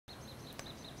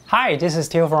Hi, this is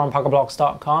Theo from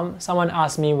PocketBlocks.com. Someone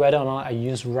asked me whether or not I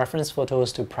use reference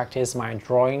photos to practice my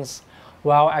drawings.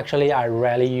 Well, actually, I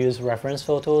rarely use reference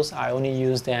photos. I only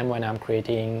use them when I'm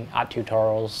creating art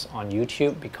tutorials on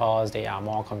YouTube because they are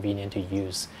more convenient to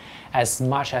use. As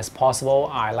much as possible,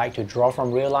 I like to draw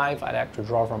from real life. I like to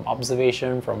draw from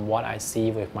observation, from what I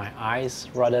see with my eyes,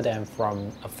 rather than from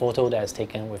a photo that is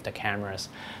taken with the cameras.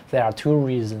 There are two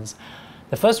reasons.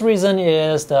 The first reason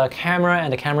is the camera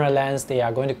and the camera lens, they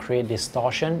are going to create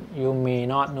distortion. You may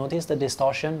not notice the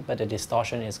distortion, but the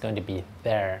distortion is going to be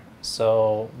there.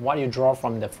 So what you draw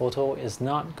from the photo is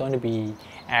not going to be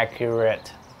accurate.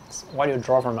 What you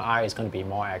draw from the eye is going to be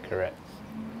more accurate.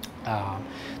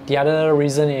 The other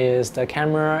reason is the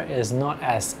camera is not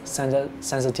as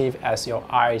sensitive as your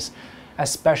eyes,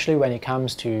 especially when it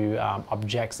comes to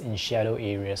objects in shadow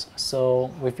areas. So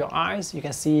with your eyes, you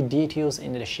can see details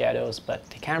in the shadows, but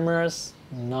the cameras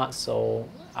not so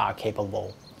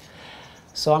capable.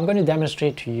 So I'm going to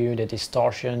demonstrate to you the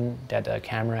distortion that the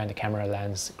camera and the camera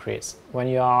lens creates. When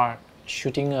you are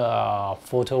shooting a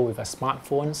photo with a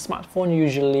smartphone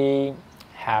usually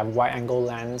have wide-angle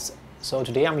lens. So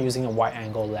today I'm using a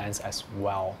wide-angle lens as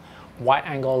well.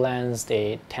 Wide-angle lens,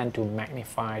 they tend to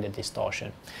magnify the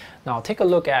distortion. Now take a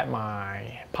look at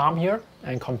my palm here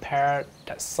and compare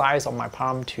the size of my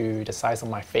palm to the size of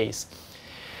my face.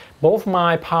 Both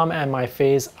my palm and my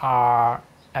face are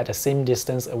at the same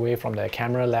distance away from the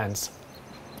camera lens.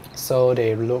 So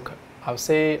they look, I would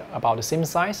say, about the same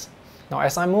size. Now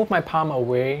as I move my palm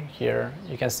away here,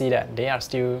 you can see that they are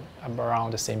still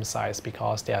around the same size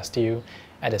because they are still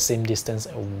at the same distance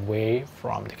away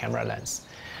from the camera lens.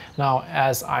 Now,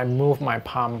 as I move my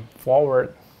palm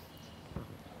forward,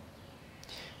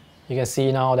 you can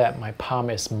see now that my palm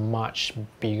is much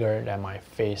bigger than my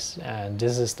face, and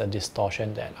this is the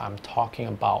distortion that I'm talking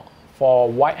about. For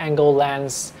wide-angle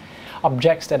lens,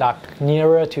 objects that are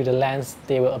nearer to the lens,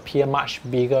 they will appear much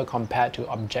bigger compared to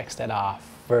objects that are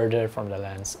further from the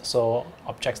lens. So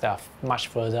objects that are much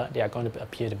further, they are going to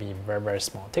appear to be very, very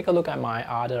small. Take a look at my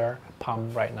other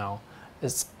palm right now.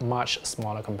 It's much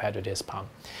smaller compared to this palm.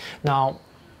 Now,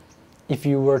 if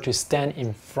you were to stand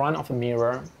in front of a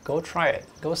mirror, go try it.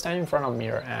 Go stand in front of a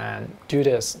mirror and do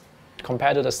this.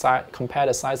 Compare the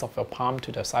size of your palm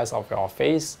to the size of your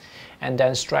face, and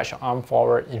then stretch your arm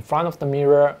forward in front of the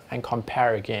mirror and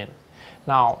compare again.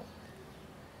 Now,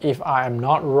 if I am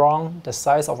not wrong, the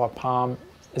size of a palm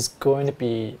is going to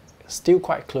be still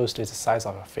quite close to the size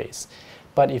of your face.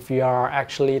 But if you are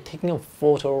actually taking a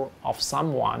photo of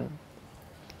someone,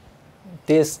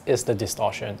 this is the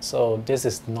distortion. So this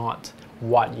is not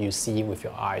what you see with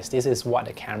your eyes. This is what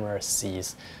the camera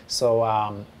sees.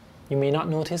 So you may not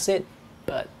notice it,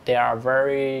 but there are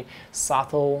very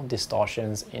subtle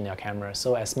distortions in your camera.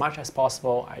 So as much as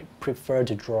possible, I prefer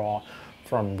to draw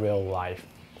from real life.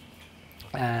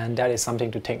 And that is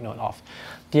something to take note of.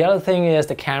 The other thing is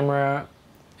the camera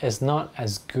is not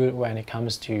as good when it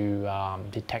comes to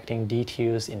detecting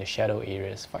details in the shadow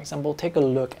areas. For example, take a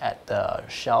look at the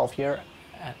shelf here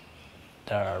at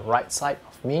the right side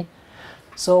of me.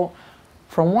 So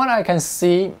from what I can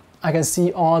see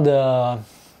all the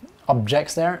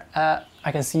objects there.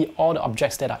 I can see all the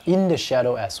objects that are in the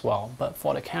shadow as well. But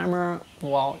for the camera,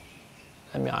 well,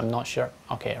 I'm not sure.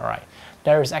 Okay, all right.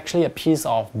 There is actually a piece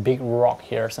of big rock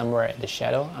here somewhere in the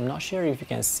shadow. I'm not sure if you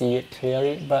can see it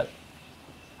clearly, but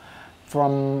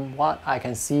from what I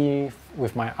can see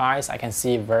with my eyes, I can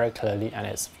see it very clearly and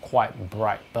it's quite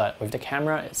bright. But with the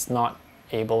camera, it's not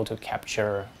able to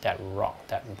capture that rock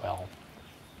that well.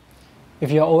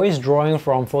 If you're always drawing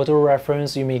from photo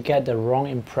reference, you may get the wrong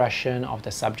impression of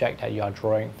the subject that you are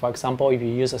drawing. For example, if you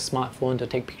use a smartphone to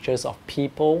take pictures of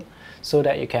people so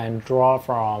that you can draw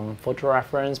from photo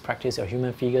reference, practice your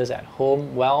human figures at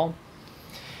home, well,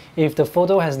 if the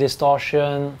photo has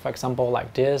distortion, for example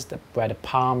like this, where the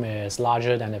palm is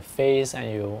larger than the face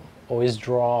and you always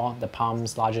draw the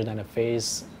palms larger than the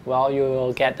face, well, you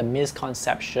will get the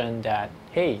misconception that,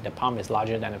 hey, the palm is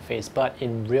larger than the face. But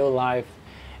in real life,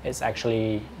 it's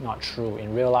actually not true.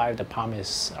 In real life, the palm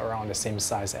is around the same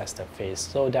size as the face.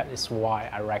 So that is why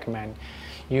I recommend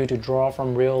you to draw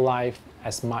from real life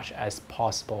as much as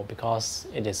possible, because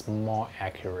it is more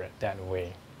accurate that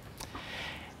way.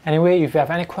 Anyway, if you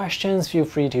have any questions, feel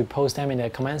free to post them in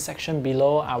the comment section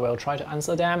below. I will try to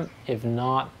answer them. If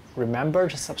not, remember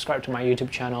to subscribe to my YouTube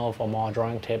channel for more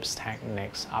drawing tips,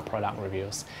 techniques, art product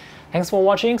reviews. Thanks for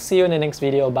watching. See you in the next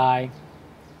video. Bye.